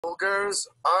Ogres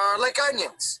are like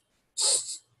onions.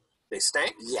 They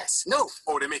stink? Yes. No.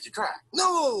 Oh, they make you cry? No.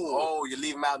 Oh, you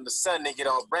leave them out in the sun, they get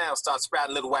all brown, start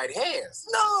sprouting little white hairs.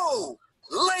 No.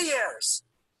 Layers.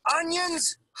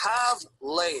 Onions have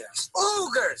layers.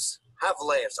 Ogres have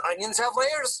layers. Onions have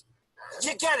layers.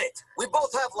 You get it. We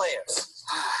both have layers.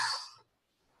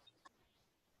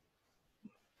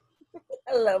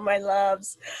 Hello, my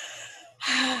loves.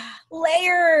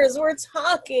 Layers. We're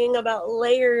talking about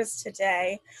layers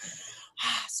today.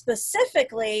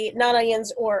 Specifically, not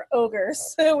onions or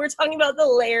ogres. We're talking about the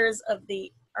layers of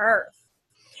the earth.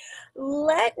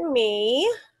 Let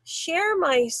me share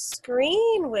my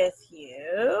screen with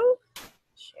you.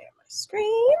 Share my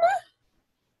screen.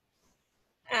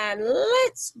 And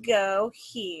let's go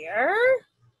here.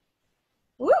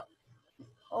 Whoop.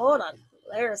 Hold on.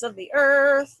 Layers of the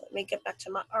earth. Let me get back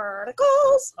to my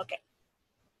articles. Okay.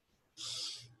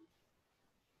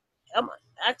 Come on.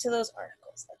 Back to those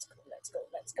articles. Let's go. Let's go.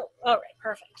 Let's go. All right.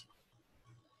 Perfect.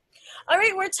 All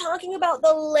right. We're talking about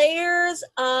the layers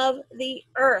of the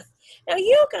earth. Now,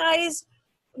 you guys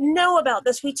know about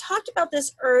this. We talked about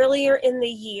this earlier in the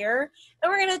year, and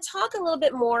we're going to talk a little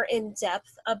bit more in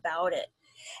depth about it.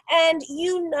 And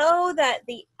you know that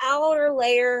the outer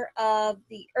layer of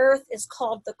the earth is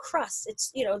called the crust.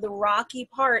 It's, you know, the rocky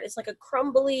part. It's like a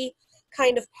crumbly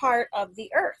kind of part of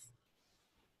the earth.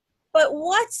 But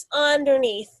what's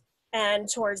underneath and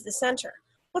towards the center?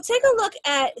 Well, take a look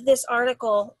at this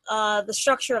article, The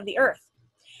Structure of the Earth.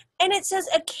 And it says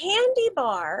a candy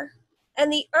bar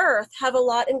and the earth have a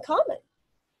lot in common.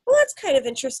 Well, that's kind of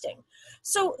interesting.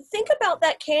 So think about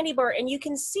that candy bar, and you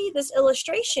can see this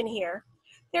illustration here.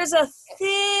 There's a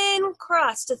thin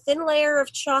crust, a thin layer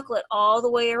of chocolate all the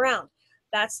way around.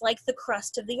 That's like the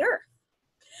crust of the earth.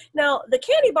 Now, the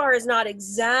candy bar is not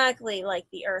exactly like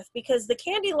the earth, because the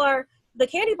candy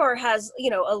bar has, you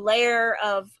know, a layer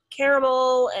of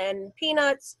caramel and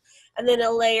peanuts, and then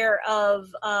a layer of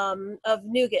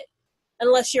nougat.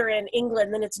 Unless you're in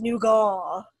England, then it's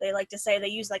nougat. They like to say, they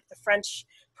use like the French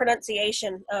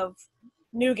pronunciation of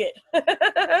nougat.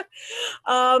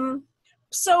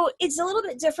 So it's a little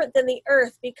bit different than the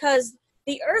earth, because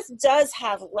the earth does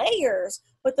have layers,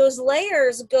 but those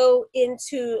layers go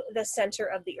into the center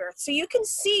of the earth. So you can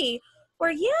see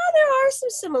where, yeah, there are some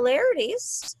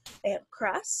similarities. They have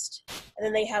crust, and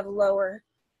then they have lower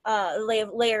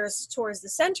layers towards the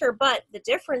center, but the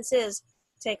difference is,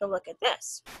 take a look at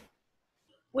this.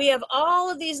 We have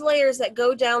all of these layers that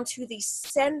go down to the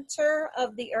center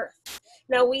of the earth.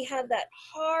 Now we have that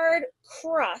hard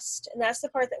crust, and that's the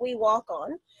part that we walk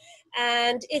on.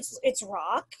 And it's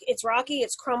rock, it's rocky,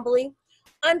 it's crumbly.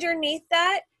 Underneath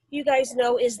that, you guys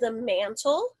know, is the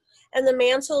mantle. And the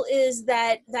mantle is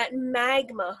that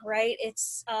magma, right?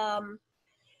 It's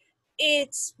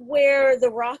where the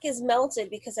rock is melted,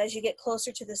 because as you get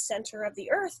closer to the center of the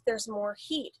earth, there's more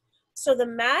heat. So the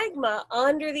magma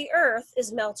under the earth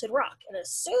is melted rock. And as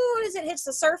soon as it hits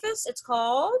the surface, it's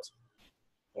called,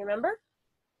 you remember?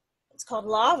 It's called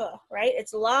lava, right?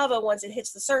 It's lava once it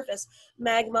hits the surface,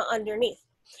 magma underneath.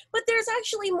 But there's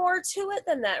actually more to it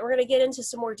than that. We're going to get into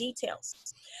some more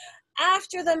details.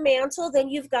 After the mantle, then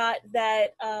you've got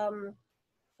that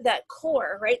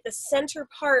core, right? The center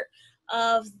part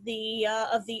of the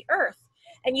earth.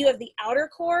 And you have the outer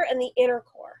core and the inner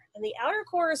core. And the outer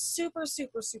core is super,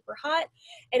 super, super hot,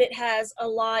 and it has a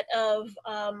lot of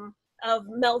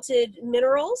melted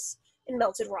minerals and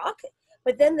melted rock.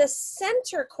 But then the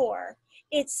center core,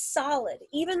 it's solid.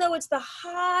 Even though it's the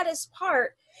hottest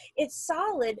part, it's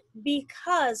solid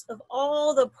because of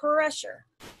all the pressure.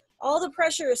 All the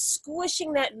pressure is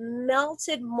squishing that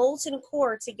melted, molten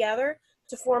core together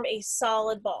to form a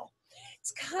solid ball.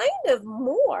 It's kind of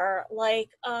more like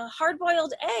a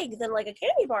hard-boiled egg than like a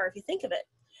candy bar, if you think of it.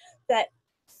 That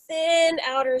thin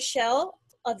outer shell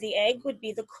of the egg would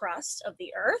be the crust of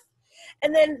the earth,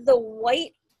 and then the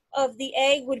white of the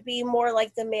egg would be more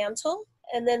like the mantle,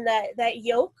 and then that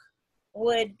yolk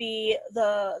would be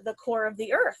the core of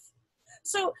the earth.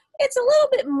 So it's a little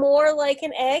bit more like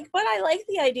an egg, but I like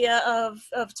the idea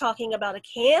of talking about a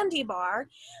candy bar.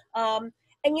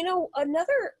 And you know,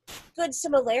 another good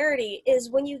similarity is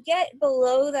when you get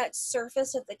below that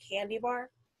surface of the candy bar,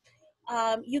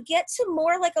 you get to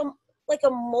more like a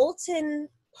molten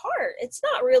part. It's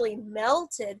not really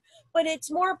melted, but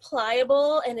it's more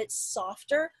pliable and it's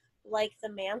softer, like the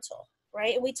mantle,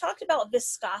 right? And we talked about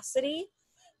viscosity.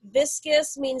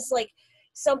 Viscous means like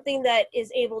something that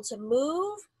is able to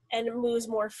move and it moves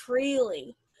more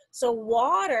freely. So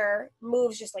water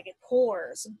moves just like it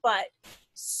pours, but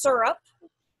syrup,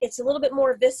 it's a little bit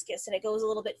more viscous and it goes a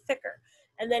little bit thicker.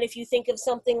 And then if you think of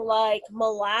something like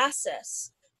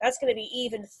molasses, That's going to be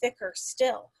even thicker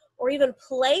still. Or even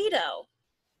Play-Doh.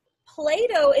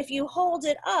 Play-Doh, if you hold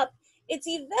it up, it's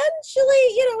eventually,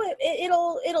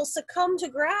 it'll succumb to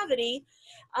gravity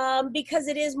because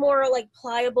it is more like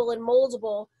pliable and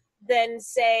moldable than,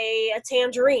 say, a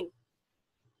tangerine,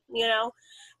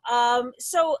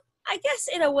 So I guess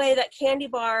in a way that candy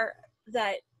bar,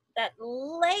 that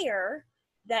layer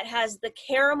that has the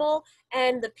caramel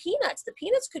and the peanuts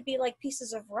could be like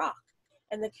pieces of rock,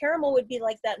 and the caramel would be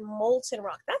like that molten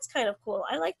rock. That's kind of cool.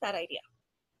 I like that idea.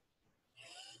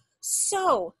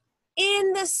 So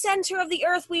in the center of the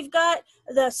Earth, we've got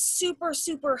the super,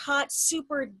 super hot,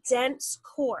 super dense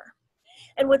core.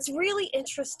 And what's really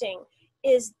interesting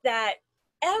is that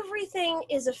everything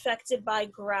is affected by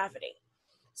gravity.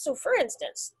 So for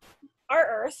instance, our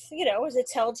Earth,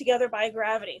 is held together by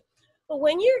gravity. But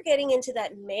when you're getting into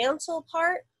that mantle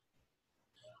part,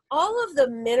 all of the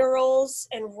minerals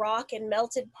and rock and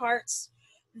melted parts,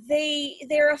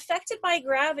 they're affected by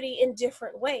gravity in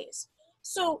different ways.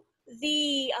 So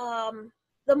the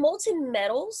molten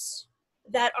metals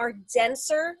that are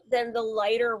denser than the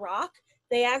lighter rock,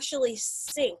 they actually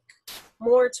sink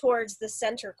more towards the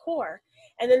center core.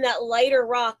 And then that lighter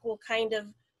rock will kind of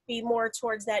be more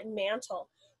towards that mantle.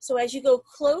 So as you go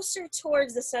closer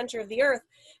towards the center of the Earth,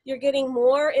 you're getting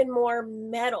more and more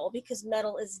metal because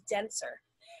metal is denser.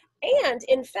 And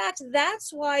in fact,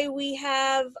 that's why we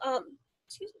have,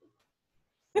 excuse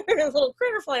me, a little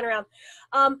critter flying around.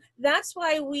 That's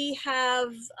why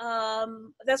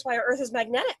that's why our Earth is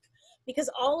magnetic,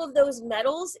 because all of those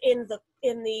metals in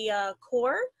the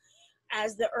core,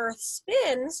 as the Earth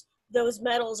spins, those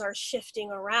metals are shifting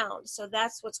around. So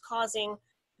that's what's causing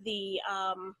the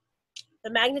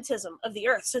magnetism of the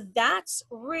Earth. So that's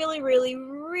really, really,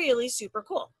 really super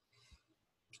cool.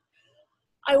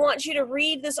 I want you to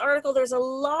read this article. There's a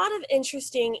lot of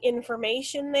interesting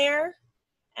information there.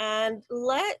 And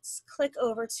let's click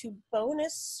over to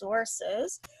bonus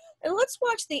sources and let's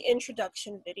watch the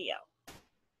introduction video.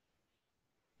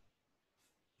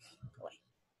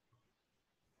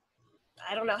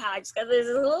 I don't know how I just got, there's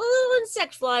a little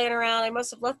insect flying around. I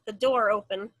must have left the door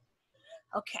open.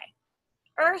 Okay,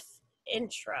 Earth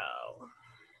intro.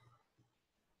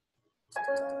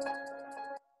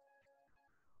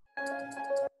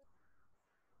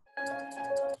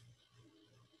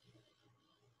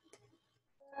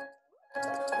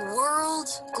 World,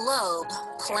 globe,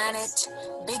 planet,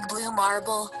 big blue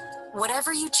marble,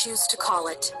 whatever you choose to call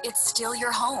it, it's still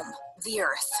your home, the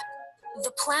Earth.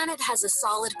 The planet has a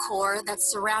solid core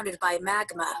that's surrounded by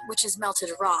magma, which is melted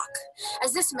rock.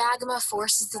 As this magma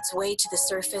forces its way to the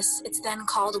surface, it's then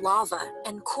called lava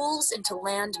and cools into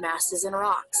land masses and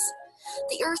rocks.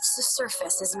 The Earth's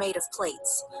surface is made of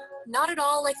plates. Not at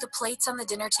all like the plates on the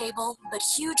dinner table, but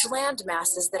huge land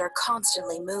masses that are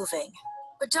constantly moving.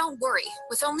 But don't worry,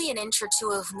 with only an inch or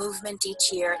two of movement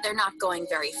each year, they're not going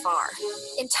very far.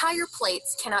 Entire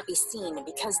plates cannot be seen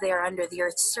because they are under the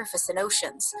Earth's surface in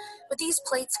oceans, but these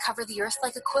plates cover the Earth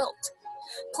like a quilt.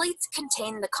 Plates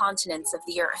contain the continents of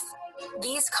the Earth.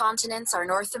 These continents are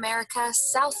North America,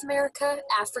 South America,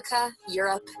 Africa,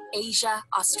 Europe, Asia,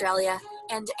 Australia,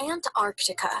 and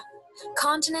Antarctica.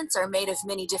 Continents are made of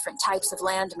many different types of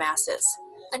land masses.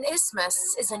 An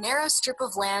isthmus is a narrow strip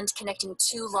of land connecting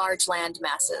two large land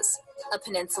masses. A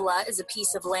peninsula is a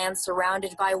piece of land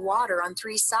surrounded by water on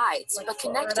three sides, but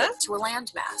connected to a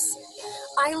landmass.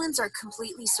 Islands are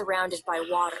completely surrounded by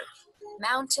water.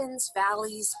 Mountains,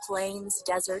 valleys, plains,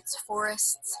 deserts,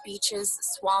 forests, beaches,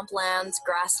 swamplands,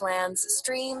 grasslands,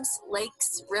 streams,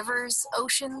 lakes, rivers,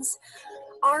 oceans.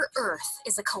 Our Earth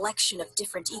is a collection of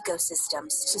different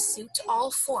ecosystems to suit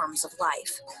all forms of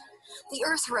life. The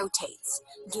Earth rotates,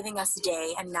 giving us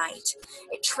day and night.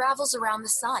 It travels around the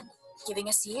sun, giving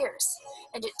us years.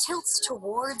 And it tilts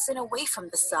towards and away from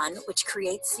the sun, which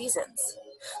creates seasons.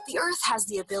 The Earth has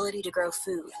the ability to grow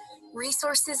food.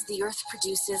 Resources the Earth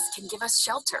produces can give us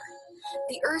shelter.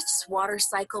 The Earth's water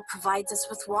cycle provides us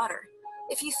with water.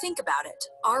 If you think about it,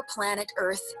 our planet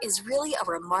Earth is really a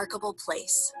remarkable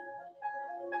place.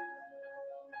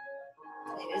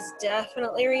 It is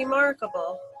definitely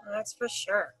remarkable, that's for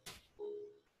sure.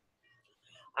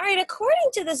 All right,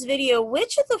 according to this video,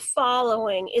 which of the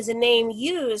following is a name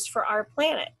used for our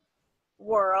planet?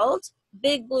 World,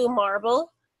 big blue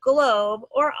marble, globe,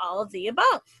 or all of the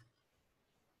above?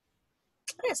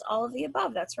 Yes, all of the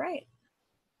above, that's right.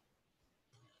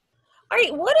 All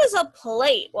right, what is a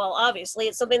plate? Well, obviously,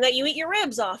 it's something that you eat your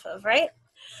ribs off of, right?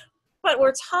 But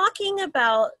we're talking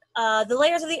about the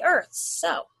layers of the Earth.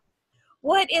 So,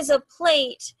 what is a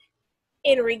plate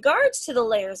in regards to the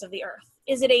layers of the Earth?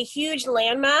 Is it a huge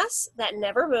landmass that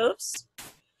never moves?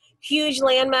 huge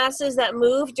land masses that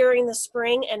move during the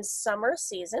spring and summer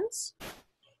seasons,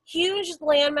 huge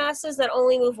land masses that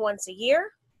only move once a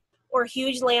year, or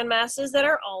huge land masses that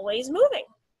are always moving.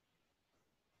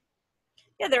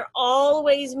 Yeah, they're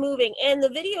always moving. And the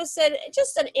video said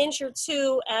just an inch or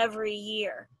two every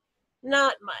year.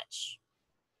 Not much.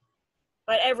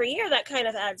 But every year that kind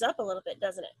of adds up a little bit,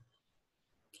 doesn't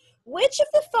it? Which of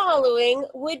the following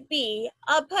would be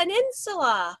a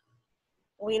peninsula?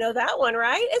 We know that one,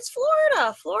 right? It's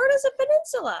Florida. Florida's a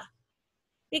peninsula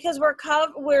because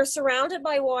we're surrounded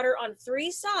by water on 3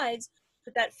 sides,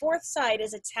 but that 4th side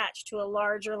is attached to a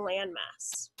larger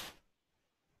landmass.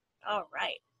 All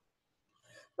right.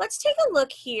 Let's take a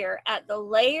look here at the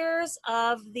layers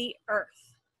of the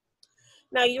Earth.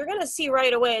 Now you're going to see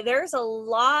right away there's a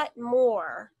lot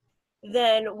more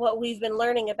than what we've been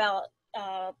learning about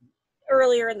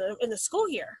earlier in the school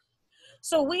year.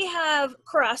 So we have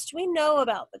crust. We know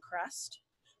about the crust.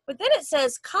 But then it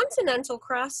says continental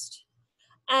crust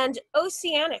and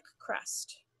oceanic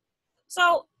crust.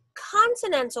 So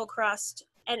continental crust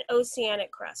and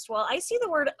oceanic crust. Well, I see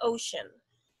the word ocean.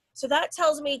 So that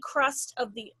tells me crust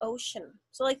of the ocean.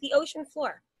 So like the ocean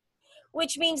floor,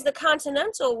 which means the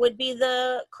continental would be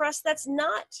the crust that's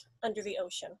not under the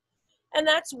ocean. And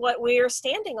that's what we are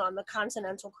standing on, the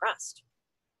continental crust.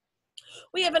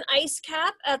 We have an ice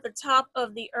cap at the top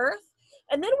of the Earth.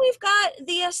 And then we've got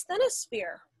the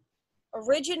asthenosphere, a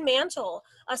rigid mantle,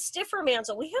 a stiffer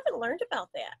mantle. We haven't learned about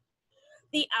that.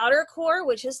 The outer core,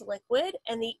 which is liquid,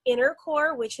 and the inner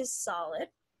core, which is solid.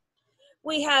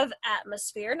 We have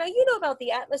atmosphere. Now, you know about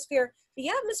the atmosphere. The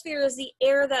atmosphere is the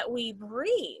air that we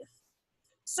breathe.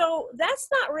 So that's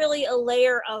not really a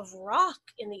layer of rock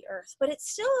in the Earth, but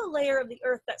it's still a layer of the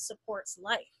Earth that supports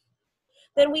life.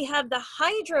 Then we have the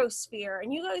hydrosphere,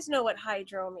 and you guys know what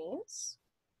hydro means.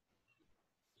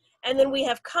 And then we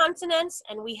have continents,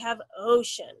 and we have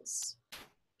oceans.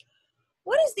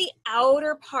 What is the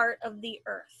outer part of the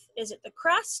Earth? Is it the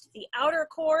crust, the outer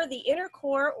core, the inner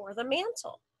core, or the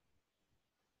mantle?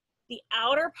 The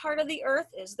outer part of the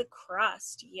Earth is the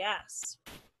crust, yes.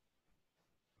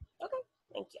 Okay,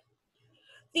 thank you.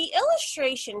 The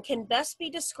illustration can best be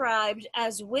described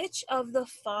as which of the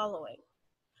following?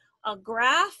 A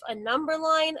graph, a number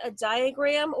line, a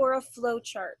diagram, or a flow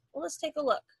chart? Well, let's take a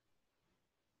look.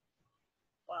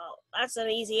 Well, that's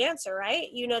an easy answer,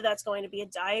 right? You know that's going to be a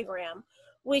diagram,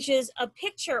 which is a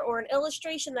picture or an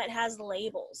illustration that has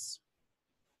labels.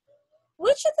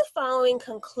 Which of the following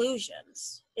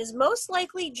conclusions is most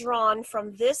likely drawn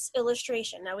from this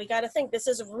illustration? Now we got to think, this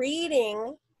is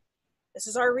reading. This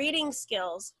is our reading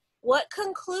skills. What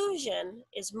conclusion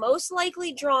is most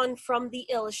likely drawn from the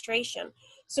illustration?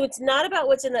 So it's not about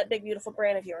what's in that big, beautiful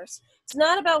brain of yours. It's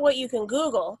not about what you can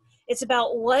Google. It's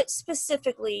about what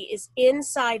specifically is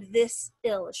inside this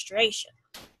illustration.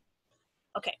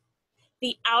 Okay,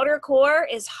 the outer core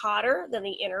is hotter than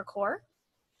the inner core.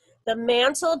 The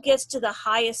mantle gets to the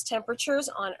highest temperatures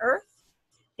on Earth.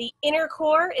 The inner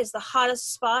core is the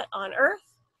hottest spot on Earth.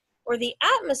 Or the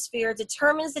atmosphere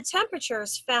determines the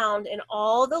temperatures found in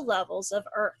all the levels of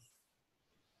Earth.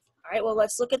 All right, well,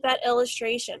 let's look at that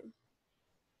illustration.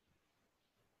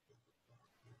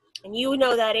 And you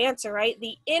know that answer, right?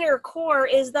 The inner core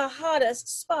is the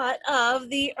hottest spot of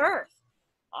the Earth.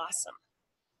 Awesome.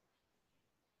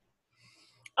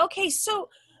 Okay, so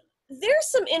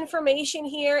there's some information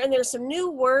here, and there's some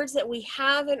new words that we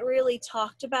haven't really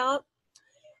talked about.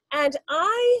 And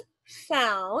I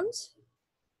found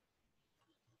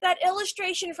that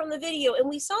illustration from the video, and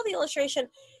we saw the illustration.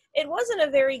 It wasn't a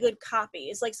very good copy.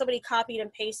 It's like somebody copied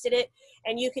and pasted it,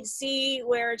 and you could see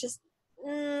where it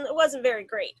wasn't very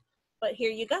great. But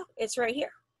here you go. It's right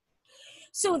here.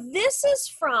 So this is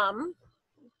from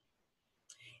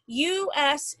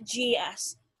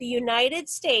USGS, the United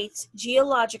States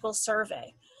Geological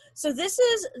Survey. So this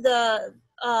is a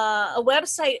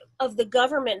website of the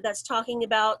government that's talking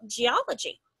about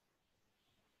geology.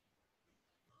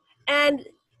 And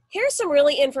here's some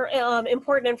really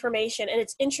important information, and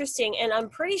it's interesting, and I'm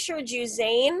pretty sure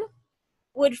Juzane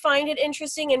would find it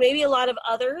interesting, and maybe a lot of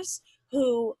others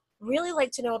who really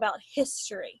like to know about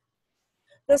history.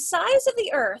 The size of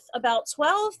the Earth, about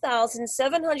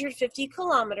 12,750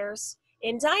 kilometers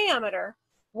in diameter,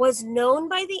 was known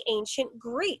by the ancient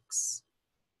Greeks.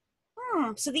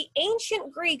 So the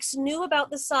ancient Greeks knew about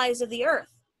the size of the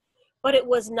Earth, but it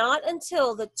was not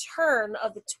until the turn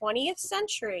of the 20th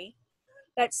century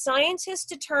that scientists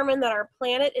determined that our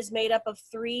planet is made up of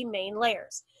 3 main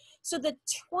layers. So the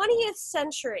 20th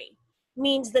century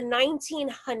means the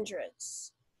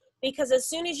 1900s, because as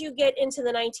soon as you get into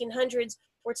the 1900s,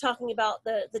 we're talking about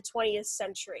the 20th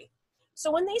century. So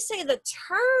when they say the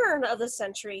turn of the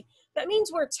century, that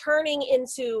means we're turning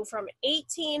into from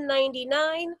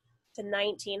 1899 to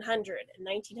 1900, and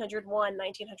 1901,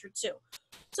 1902.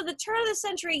 So the turn of the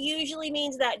century usually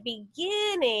means that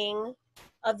beginning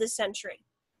of the century.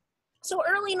 So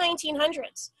early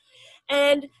 1900s.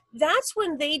 And that's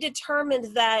when they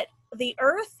determined that the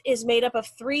Earth is made up of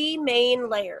three main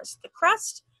layers: the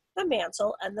crust, the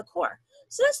mantle, and the core.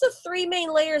 So that's the three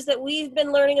main layers that we've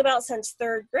been learning about since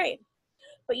 3rd grade.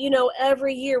 But you know,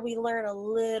 every year we learn a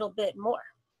little bit more.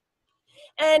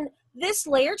 And this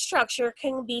layered structure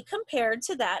can be compared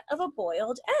to that of a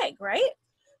boiled egg, right?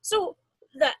 So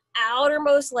the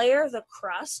outermost layer, the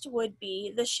crust, would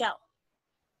be the shell.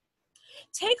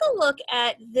 Take a look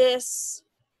at this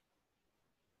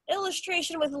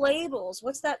illustration with labels.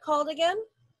 What's that called again?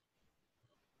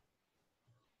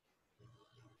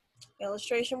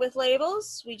 Illustration with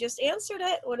labels. We just answered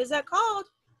it. What is that called?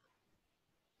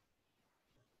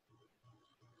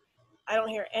 I don't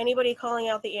hear anybody calling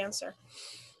out the answer.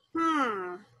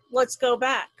 Let's go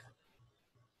back.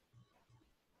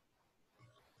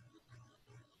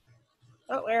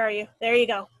 Oh, where are you? There you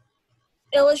go.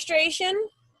 Illustration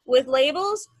with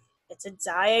labels. It's a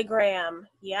diagram.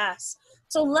 Yes.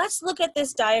 So let's look at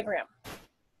this diagram.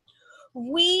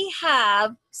 We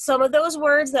have some of those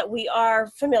words that we are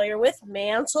familiar with: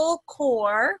 mantle,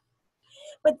 core.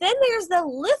 But then there's the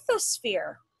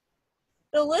lithosphere.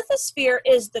 The lithosphere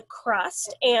is the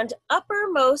crust and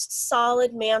uppermost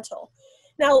solid mantle.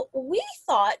 Now, we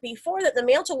thought before that the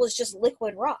mantle was just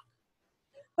liquid rock,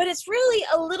 but it's really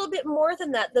a little bit more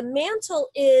than that. The mantle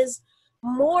is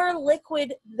more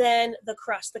liquid than the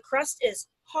crust. The crust is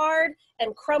hard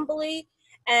and crumbly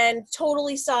and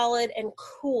totally solid and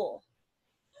cool.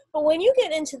 But when you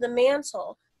get into the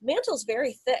mantle, mantle's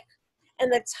very thick. And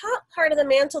the top part of the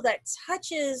mantle that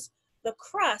touches the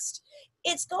crust,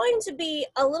 it's going to be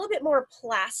a little bit more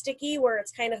plasticky, where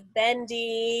it's kind of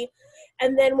bendy.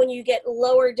 And then when you get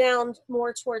lower down,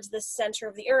 more towards the center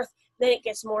of the earth, then it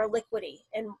gets more liquidy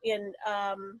and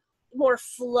more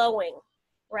flowing,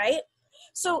 right?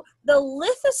 So the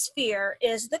lithosphere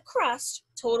is the crust,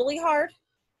 totally hard,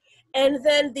 and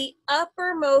then the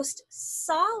uppermost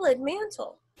solid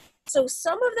mantle. So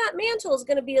some of that mantle is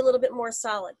going to be a little bit more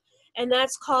solid, and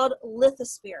that's called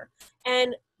lithosphere.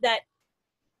 And that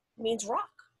means rock.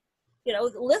 You know,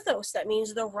 lithos, that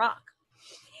means the rock.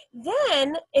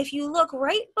 Then if you look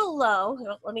right below,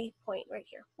 let me point right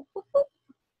here.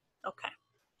 Okay.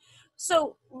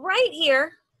 So right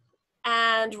here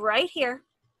and right here,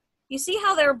 you see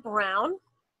how they're brown?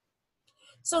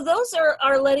 So those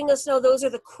are letting us know those are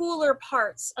the cooler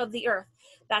parts of the earth.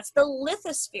 That's the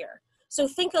lithosphere. So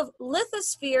think of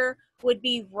lithosphere would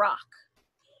be rock.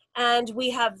 And we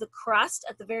have the crust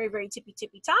at the very, very tippy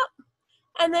top.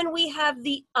 And then we have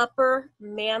the upper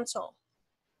mantle.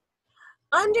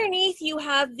 Underneath you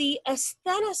have the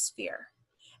asthenosphere.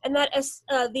 And that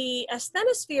the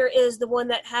asthenosphere is the one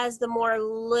that has the more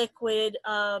liquid,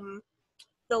 the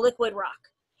liquid rock.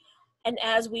 And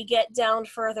as we get down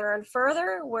further and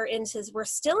further, we're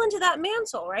still into that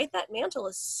mantle, right? That mantle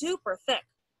is super thick.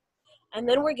 And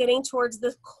then we're getting towards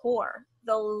the core,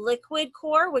 the liquid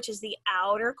core, which is the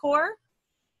outer core,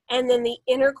 and then the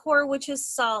inner core, which is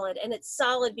solid. And it's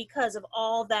solid because of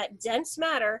all that dense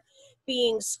matter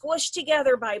being squished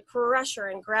together by pressure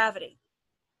and gravity.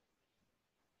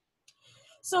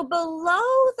 So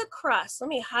below the crust, let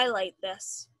me highlight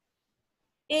this,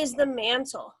 is the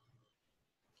mantle.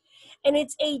 And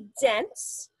it's a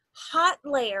dense, hot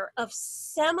layer of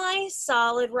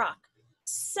semi-solid rock.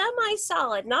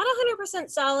 Semi-solid, not 100%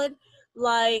 solid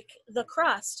like the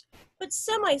crust, but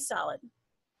semi-solid.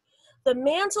 The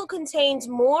mantle contains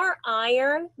more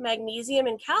iron, magnesium,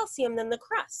 and calcium than the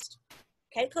crust,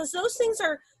 okay? Because those things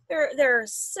they're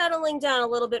settling down a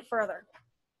little bit further.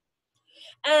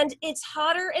 And it's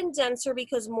hotter and denser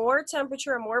because more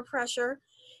temperature and more pressure,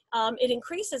 it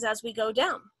increases as we go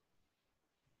down.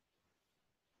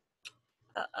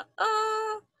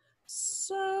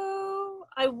 So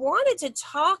I wanted to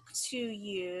talk to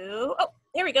you. Oh,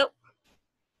 here we go.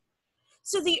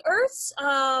 So the Earth's,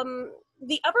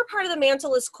 the upper part of the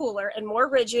mantle is cooler and more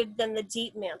rigid than the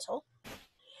deep mantle.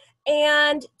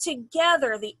 And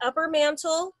together, the upper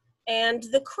mantle and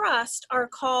the crust are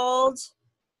called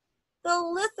the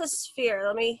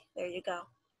lithosphere. There you go,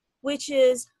 which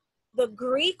is the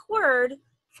Greek word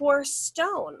for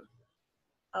stone.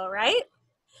 All right.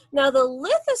 Now, the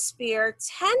lithosphere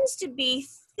tends to be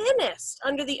thinnest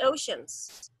under the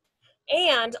oceans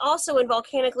and also in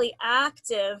volcanically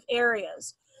active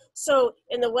areas. So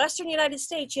in the western United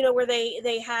States, you know, where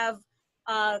they have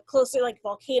closely like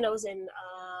volcanoes in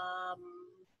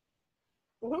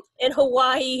in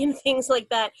Hawaii and things like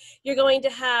that, you're going to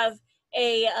have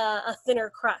a thinner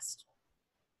crust.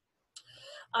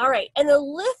 All right, and the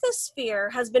lithosphere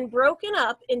has been broken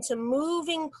up into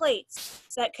moving plates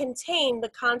that contain the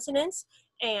continents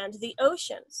and the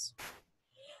oceans.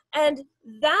 And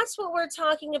that's what we're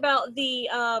talking about, the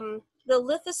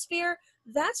lithosphere.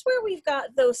 That's where we've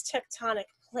got those tectonic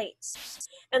plates.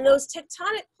 And those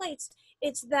tectonic plates,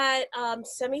 it's that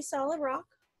semi-solid rock,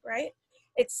 right?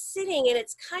 It's sitting and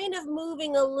it's kind of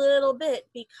moving a little bit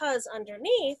because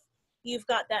underneath you've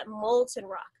got that molten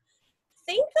rock.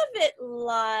 Think of it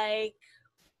like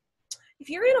if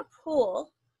you're in a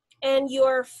pool and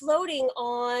you're floating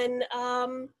on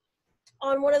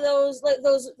one of those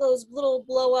little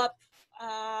blow up.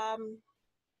 I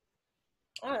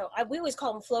don't know. We always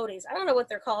call them floaties. I don't know what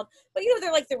they're called, but you know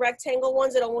they're like the rectangle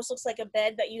ones that almost looks like a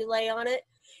bed that you lay on it.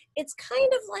 It's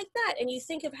kind of like that, and you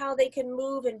think of how they can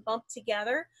move and bump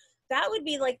together. That would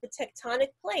be like the tectonic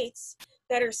plates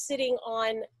that are sitting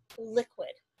on liquid.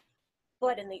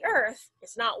 But in the earth,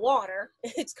 it's not water,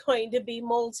 it's going to be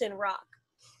molten rock.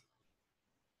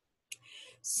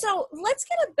 So let's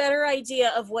get a better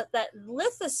idea of what that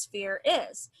lithosphere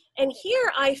is. And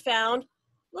here I found,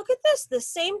 look at this, the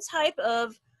same type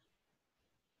of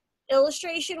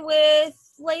illustration with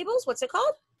labels. What's it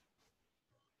called?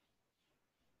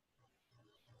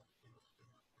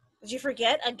 Did you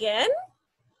forget again?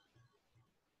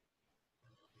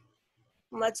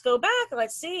 Let's go back.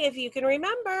 Let's see if you can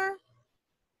remember.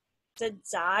 It's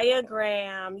a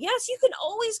diagram. Yes, you can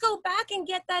always go back and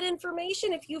get that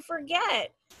information if you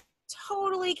forget.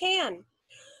 Totally can.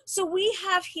 So we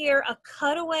have here a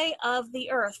cutaway of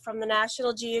the Earth from the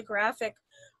National Geographic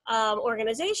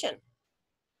organization.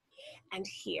 And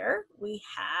here we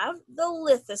have the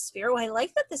lithosphere. Oh, I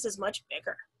like that this is much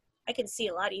bigger. I can see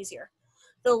a lot easier.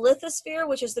 The lithosphere,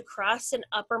 which is the crust and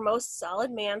uppermost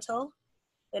solid mantle.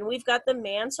 Then we've got the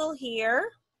mantle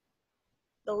here.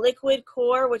 The liquid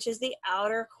core, which is the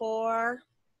outer core.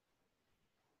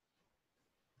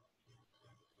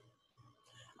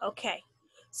 Okay,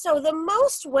 so the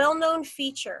most well-known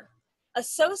feature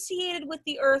associated with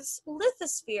the Earth's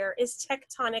lithosphere is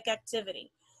tectonic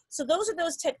activity. So those are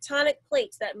those tectonic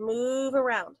plates that move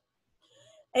around.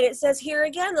 And it says here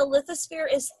again, the lithosphere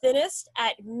is thinnest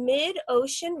at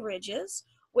mid-ocean ridges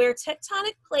where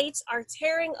tectonic plates are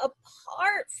tearing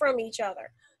apart from each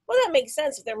other. Well, that makes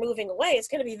sense. If they're moving away, it's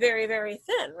going to be very, very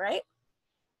thin, right?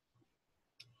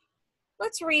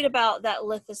 Let's read about that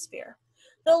lithosphere.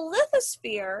 The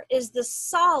lithosphere is the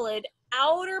solid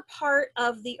outer part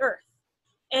of the Earth,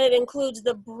 and it includes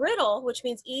the brittle, which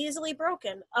means easily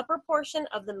broken, upper portion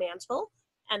of the mantle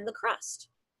and the crust,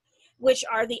 which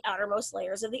are the outermost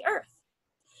layers of the Earth.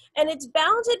 And it's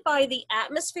bounded by the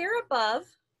atmosphere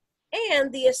above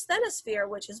and the asthenosphere,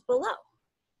 which is below.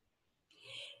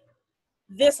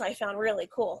 This I found really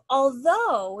cool.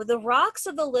 Although the rocks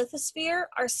of the lithosphere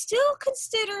are still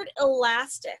considered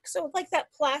elastic, so like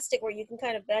that plastic where you can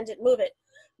kind of bend it, move it,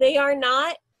 they are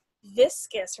not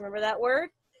viscous, remember that word?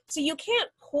 So you can't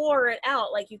pour it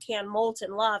out like you can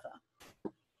molten lava.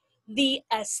 The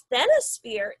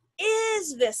asthenosphere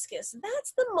is viscous,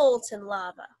 that's the molten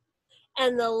lava.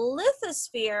 And the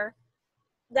lithosphere,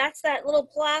 that's that little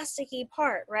plasticky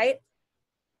part, right?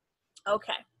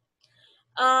 Okay.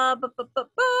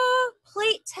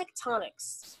 Plate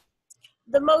tectonics.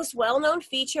 The most well-known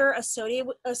feature associated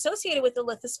with the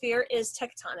lithosphere is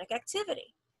tectonic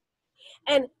activity.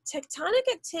 And tectonic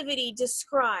activity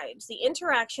describes the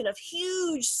interaction of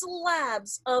huge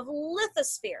slabs of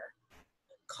lithosphere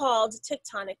called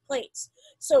tectonic plates.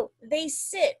 So they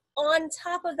sit on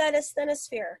top of that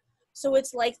asthenosphere. So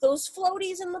it's like those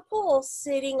floaties in the pool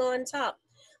sitting on top.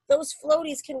 Those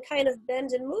floaties can kind of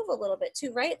bend and move a little bit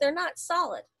too, right? They're not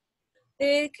solid.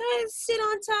 They kind of sit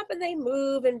on top and they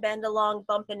move and bend along,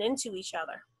 bumping into each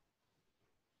other.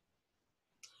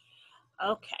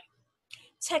 Okay.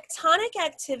 Tectonic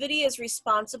activity is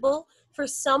responsible for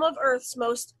some of Earth's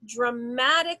most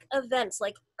dramatic events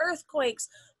like earthquakes,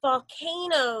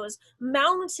 volcanoes,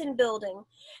 mountain building.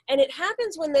 And it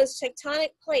happens when those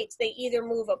tectonic plates, they either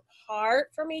move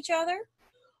apart from each other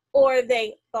or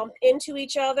they bump into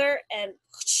each other and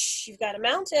whoosh, you've got a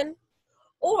mountain,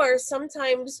 or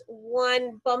sometimes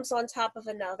one bumps on top of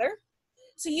another.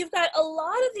 So you've got a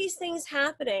lot of these things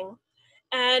happening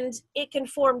and it can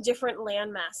form different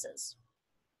land masses.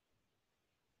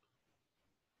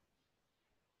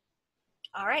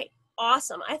 All right,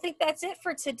 awesome. I think that's it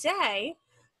for today.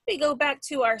 We go back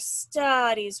to our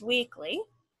studies weekly,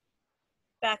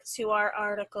 back to our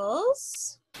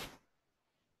articles.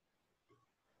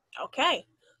 Okay,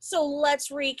 so let's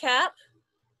recap.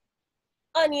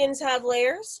 onions have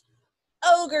layers,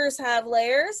 ogres have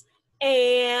layers,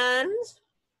 and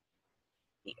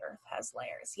the earth has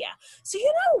layers. Yeah. So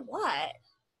you know what?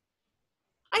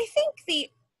 I think the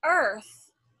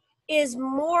earth is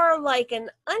more like an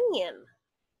onion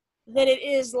than it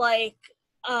is like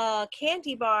a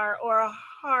candy bar or a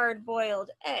hard-boiled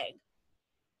egg.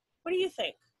 What do you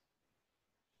think?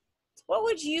 What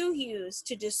would you use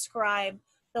to describe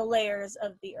the layers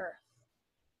of the earth?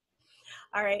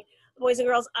 All right, boys and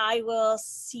girls, I will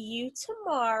see you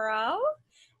tomorrow,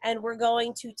 and we're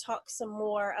going to talk some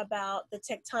more about the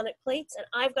tectonic plates, and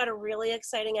I've got a really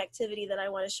exciting activity that I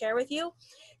want to share with you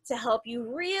to help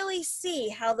you really see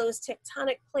how those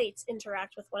tectonic plates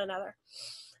interact with one another.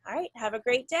 All right, have a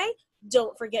great day.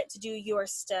 Don't forget to do your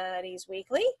studies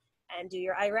weekly and do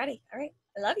your iReady. All right,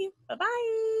 I love you.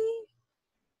 Bye-bye.